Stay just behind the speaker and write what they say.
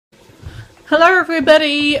Hello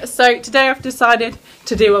everybody! So today I've decided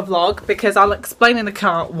to do a vlog because I'll explain in the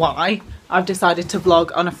car why I've decided to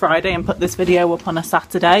vlog on a Friday and put this video up on a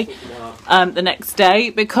Saturday the next day,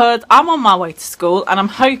 because I'm on my way to school and I'm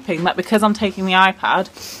hoping that because I'm taking the iPad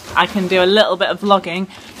I can do a little bit of vlogging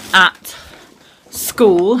at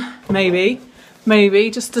school, maybe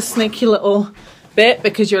just a sneaky little bit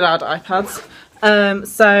because you're allowed iPads.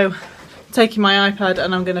 So taking my iPad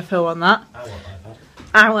and I'm going to film on that.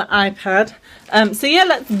 Our iPad. So yeah,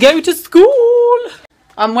 let's go to school.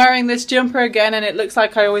 I'm wearing this jumper again and it looks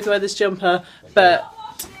like I always wear this jumper, but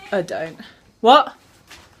I don't. What?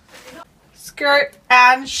 Skirt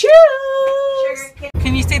and shoes.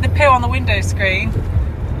 Can you see the poo on the window screen?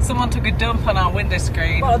 Someone took a dump on our window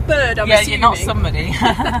screen. Well, a bird, I'm assuming. You're not somebody.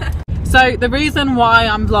 So the reason why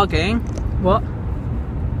I'm vlogging, what?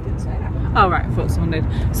 Oh right, I thought someone did.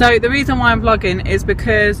 So the reason why I'm vlogging is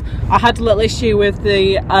because I had a little issue with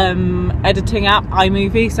the editing app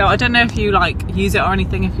iMovie. So I don't know if you like use it or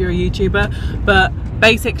anything if you're a YouTuber, but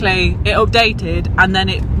basically it updated and then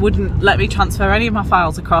it wouldn't let me transfer any of my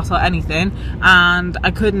files across or anything, and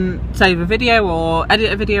I couldn't save a video or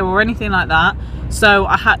edit a video or anything like that. So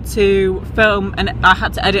I had to film and I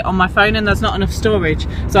had to edit on my phone and there's not enough storage,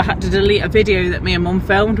 so I had to delete a video that me and Mum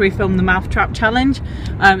filmed. We filmed the mousetrap challenge,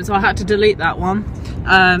 so I had to delete that one.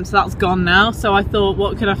 So that's gone now. So I thought,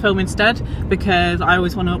 what can I film instead, because I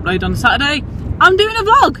always want to upload on a Saturday. I'm doing a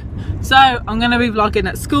vlog, so I'm going to be vlogging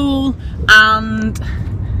at school, and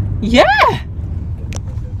yeah,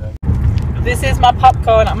 this is my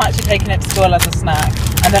popcorn. I'm actually taking it to school as a snack,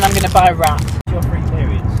 and then I'm going to buy a wrap. Your free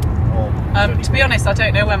periods? To be honest, I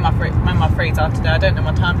don't know when my frees are today. I don't know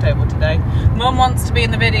my timetable today. Mum wants to be in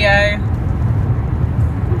the video.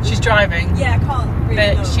 She's driving. Yeah, I can't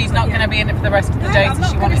really. But she's not going to be in it for the rest of the day, so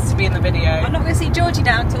she wanted to be in the video. I'm not going to see Georgie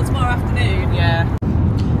now until tomorrow afternoon.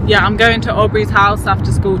 Yeah, I'm going to Aubrey's house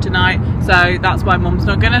after school tonight, so that's why Mum's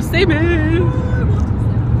not going to see me.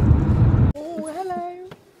 Oh, hello.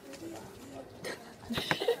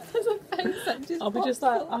 There's a face that just I'll be just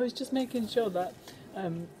like, I was just making sure that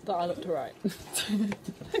that I looked alright.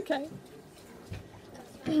 Okay.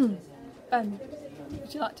 Ben,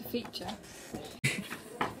 would you like to feature?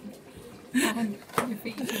 You're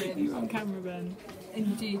featuring On camera, Ben. in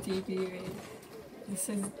GGeecarr. This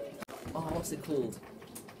is Oh, what's it called?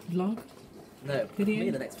 Vlog? No, Video? me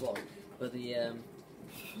in the next vlog. But the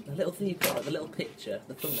little thing you've got, like the little picture,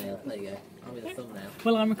 the thumbnail. There you go. I'll be the thumbnail.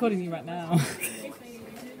 Well, I'm recording you right now.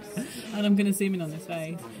 And I'm going to zoom in on his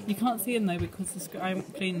face. You can't see him though because I'm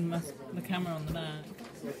cleaning the camera on the back,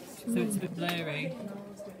 so it's a bit blurry.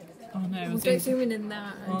 Oh no! Well, don't zoom in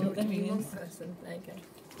there. Oh, there he is. Person. There you go.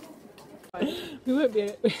 We won't be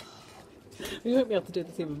able to do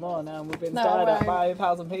this even more now. We've been No, stared I at won't. by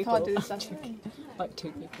 1,000 people. Can't do this Saturday. Like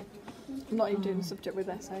 2 people. I'm not even doing the subject with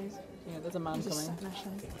essays. Yeah, there's a man Just coming. an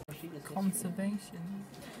essay. Conservation.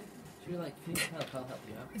 Should we like, if you need help, I'll help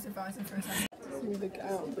you out. He's advising for a second. See the get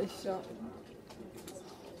out of this shot.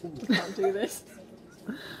 I can't do this.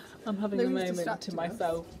 I'm having No, a he's moment to distracting us.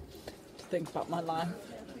 myself to think about my life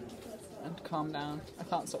and calm down. I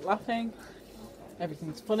can't stop laughing.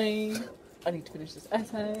 Everything's funny. I need to finish this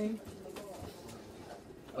essay.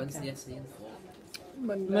 When's the essay in for?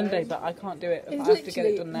 Monday, but I can't do it if It's I have to get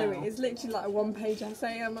it done now. Louis, it's literally like a one-page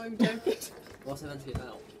essay. I'm not even joking. What's it meant to be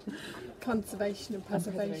about? Conservation and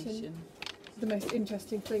preservation. The most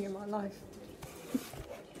interesting thing in my life.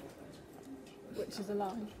 Which is a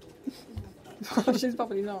lie. Which is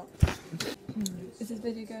probably not. Is this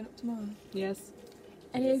video going up tomorrow? Yes,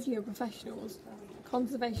 Any of you are professionals,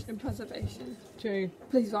 conservation and preservation, true.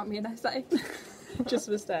 please write me an essay. Just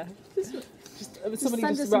for Steph. Somebody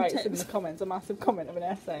send just us some writes in tips. the comments a massive comment of an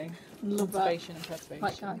essay. Love that. Conservation and preservation.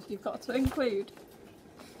 Right guys, you've got to include.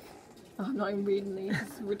 Oh, I'm not even reading these,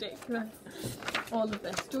 it's ridiculous. All of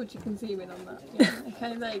this. George, you can zoom in on that. Yeah,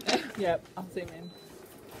 okay, there you go. Yep, I'll zoom in.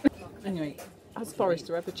 Anyway, as forests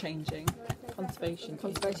are ever changing, conservation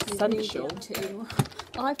is essential. To,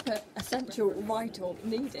 I put essential, vital,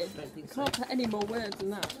 needed. Can't put any more words than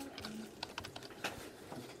that.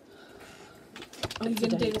 Are you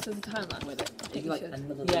going to do this as a time lapse with it? I think you Like should.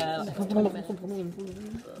 another Yeah. Next 20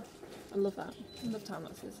 minutes. I love that. I love time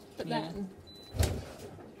lapses. But Yeah. then,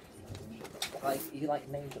 like you like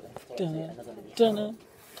names of them. Dunno.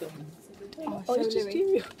 oh, Oh, it's show just Louis.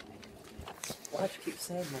 you. Why do you keep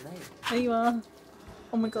saying my name? There you are.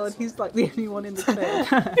 Oh my god, he's like the only one in the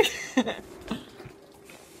clip.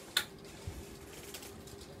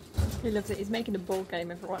 He loves it. He's making a board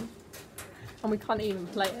game, everyone. And we can't even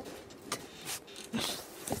play it.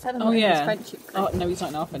 They said I'm Oh not in yeah. his friendship Oh group. no, he's not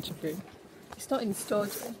in our friendship group. It's not in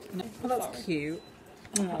storage. No. Well, that's cute.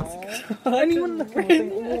 Anyone looking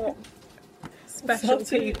think, what special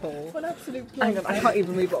people? What absolute Hang on, I can't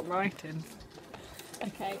even read what I'm writing.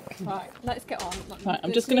 Okay, right, let's get on. Right,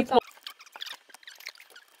 I'm just going to put...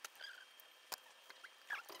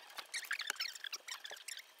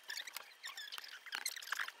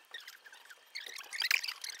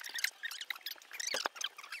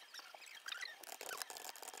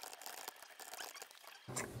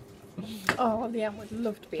 Oh, Leanne would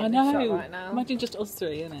love to be I in know. this shot right now. Imagine just us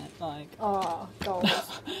three, innit? Like, Oh, goals.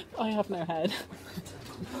 I have no head.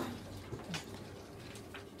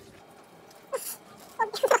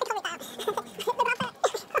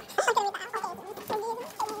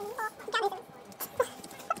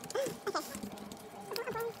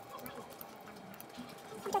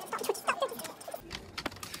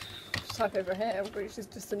 Type over here, which is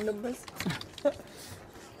just the numbers.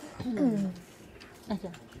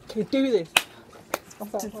 Okay, do this.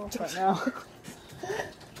 Right now.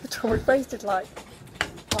 We've wasted like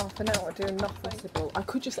half an hour doing nothing. I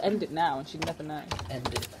could just end it now and she'd never know. End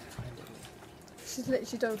it. She's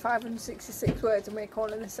literally done 566 words and we're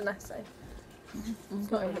calling this an essay.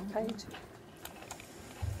 It's not even a page.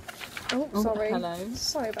 Oh, sorry. Hello.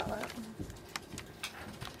 Sorry about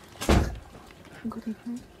that. Good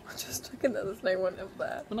evening. I'm just checking that there's no one up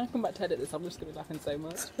there. When I come back to edit this, I'm just going to be laughing so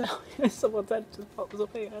much. Someone's head just pops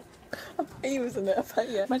up here. He was in it, I bet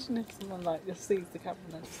you. Imagine if someone like just sees the camera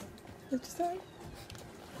and Did you say?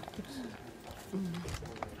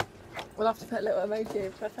 We'll have to put a little emoji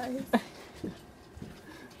over her face.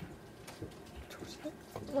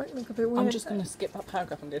 Might look a bit weird. I'm just going to skip that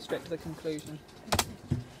paragraph and go straight to the conclusion.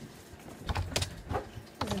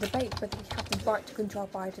 There's a debate whether we have the right to control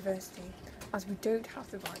biodiversity, as we don't have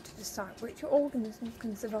the right to decide which organisms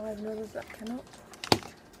can survive and others that cannot.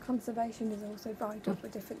 Conservation is also vital for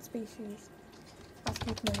different species. As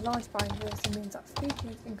people know, large biodiversity means that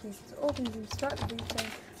species increases organisms throughout the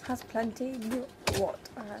region has plenty.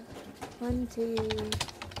 Plenty.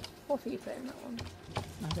 What have you put in that one?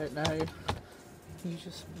 I don't know. You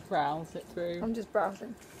just browse it through. I'm just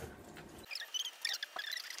browsing.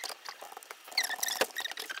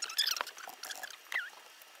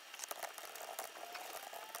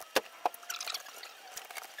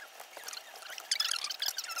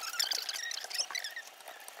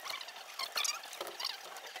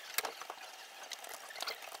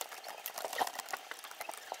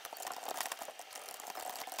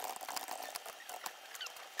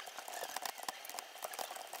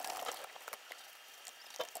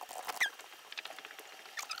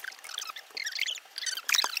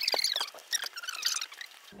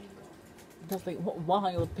 I think, what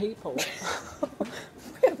wild people.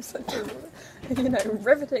 We have such a,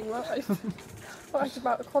 riveting life. Right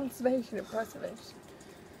about conservation and preservation.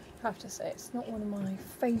 I have to say, it's not one of my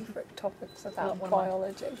favourite topics about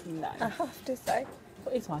biology. No. I have to say.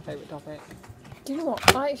 What is my favourite topic? Do you know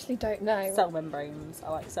what? I actually don't know. Cell membranes. I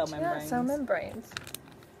like cell membranes. Yeah, cell membranes.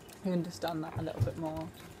 You understand that a little bit more.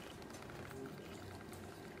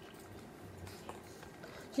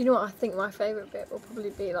 Do you know what? I think my favourite bit will probably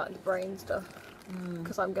be like the brain stuff.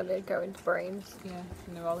 Because I'm going to go into brains. Yeah,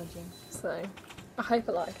 neurology. So, I hope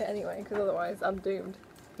I like it anyway, because otherwise I'm doomed.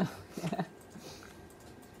 Yeah.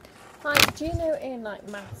 Like, do you know in like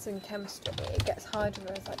maths and chemistry it gets harder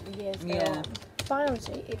as like the years go on?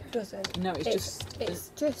 Biology, it doesn't. No, it's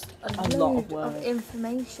just a lot load of work. of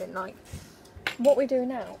information. Like, what we do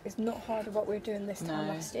now is not harder than what we were doing this time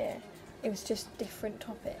No. last year. It was just different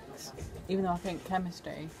topics. Even though I think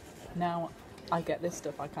chemistry, now I get this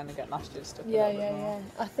stuff, I kind of get last year's stuff. Yeah.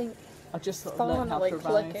 I think I just sort of learned how to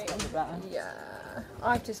revise a bit better. Yeah,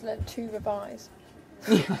 I've just learned to revise.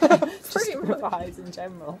 Just Pretty much. revise in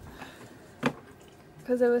general.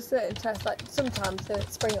 Because there were certain tests, like sometimes they'd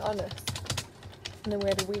spring it on us, and then we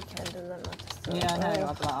had a weekend, and then I just thought, Yeah, I know.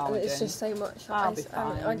 I'd be like, and it's just so much. I'll be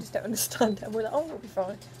fine. I just don't understand it. And we're like, oh, we'll be fine.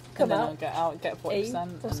 And Come then out. I'll get 40%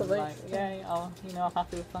 or and something. like, yay, I'm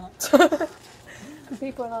happy with that. And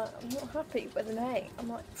people are like, I'm not happy with an A. I'm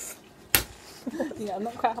like, Yeah, I'm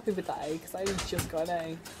not quite happy with that A because I just got an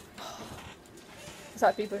A. it's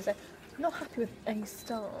like people who say, I'm not happy with A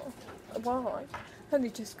star. Why? I've only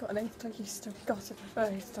just got an A star, you still got to prefer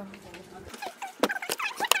A star.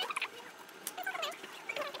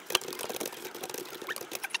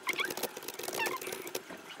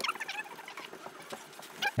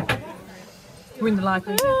 We're in the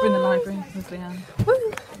library. We're in the library with Leanne.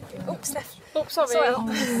 Oh, Steph. Oh, sorry. Don't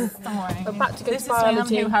worry. We're about to go This to is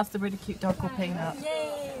biology. Leanne who has the really cute dog called Peanut.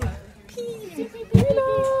 Yay!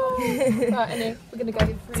 Right, anyway, we're going to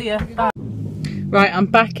go. See ya. Bye. Right, I'm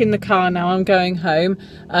back in the car now. I'm going home.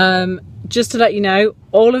 just to let you know,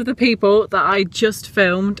 all of the people that I just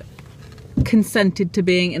filmed consented to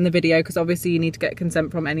being in the video, because obviously you need to get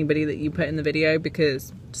consent from anybody that you put in the video,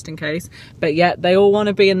 because just in case. But yeah, they all want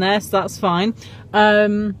to be in there, so that's fine.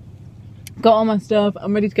 Got all my stuff,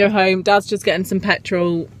 I'm ready to go home. Dad's just getting some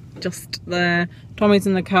petrol just there, Tommy's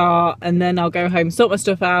in the car, and then I'll go home, sort my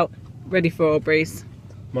stuff out, ready for Aubrey's.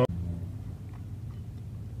 What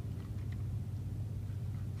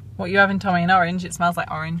are you having, Tommy? An orange? It smells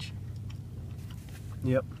like orange.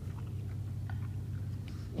 Yep.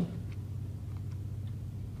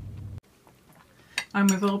 I'm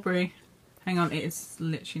with Aubrey. Hang on, it is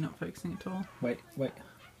literally not focusing at all. Wait.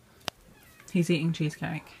 He's eating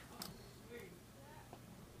cheesecake.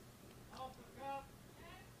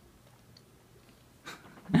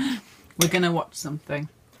 We're gonna watch something.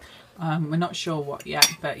 We're not sure what yet,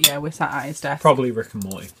 but yeah, we're sat at his desk. Probably Rick and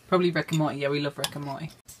Morty. Probably Rick and Morty. Yeah, we love Rick and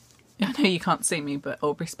Morty. I know you can't see me, but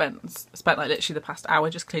Aubrey spent like literally the past hour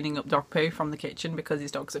just cleaning up dog poo from the kitchen because his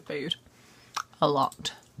dogs are food. A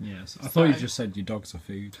lot. Yes, I thought you just said your dogs are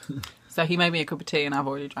food. So he made me a cup of tea and I've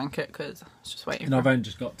already drank it because I was just waiting. And I've only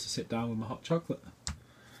just got to sit down with my hot chocolate.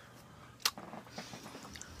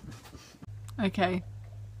 Okay.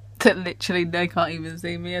 Literally, they can't even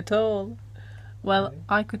see me at all. Well,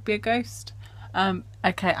 I could be a ghost.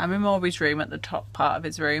 Okay, I'm in Aubrey's room, at the top part of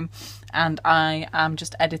his room, and I am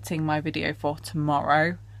just editing my video for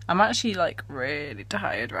tomorrow. I'm actually like really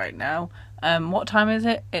tired right now. What time is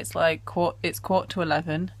it? It's like it's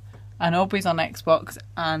 11:15, and Aubrey's on Xbox,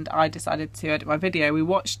 and I decided to edit my video. We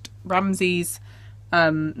watched Ramsey's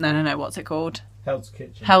no, what's it called? Hell's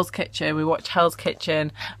Kitchen. Hell's Kitchen. We watched Hell's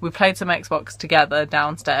Kitchen. We played some Xbox together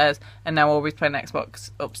downstairs, and now Aubrey's playing Xbox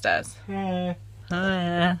upstairs.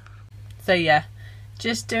 Yeah. So yeah,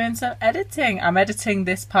 just doing some editing. I'm editing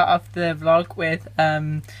this part of the vlog with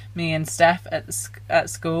me and Steph at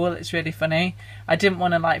school. It's really funny. I didn't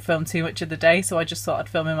want to like film too much of the day, so I just thought I'd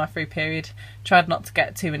film in my free period. Tried not to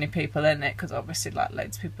get too many people in it, because obviously like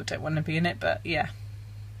loads of people don't want to be in it, but yeah.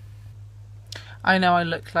 I know I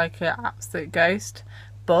look like an absolute ghost,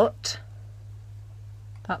 but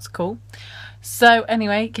that's cool. So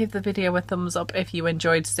anyway, give the video a thumbs up if you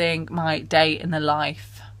enjoyed seeing my day in the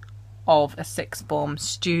life of a sixth form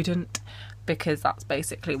student, because that's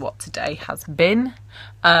basically what today has been.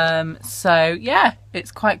 So yeah,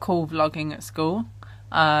 it's quite cool vlogging at school,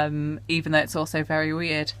 even though it's also very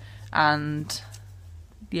weird. And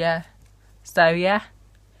yeah, so yeah,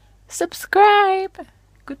 subscribe.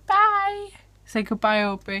 Goodbye. Say goodbye,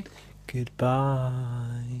 Aubrey.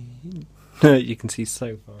 Goodbye. You can see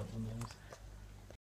so far.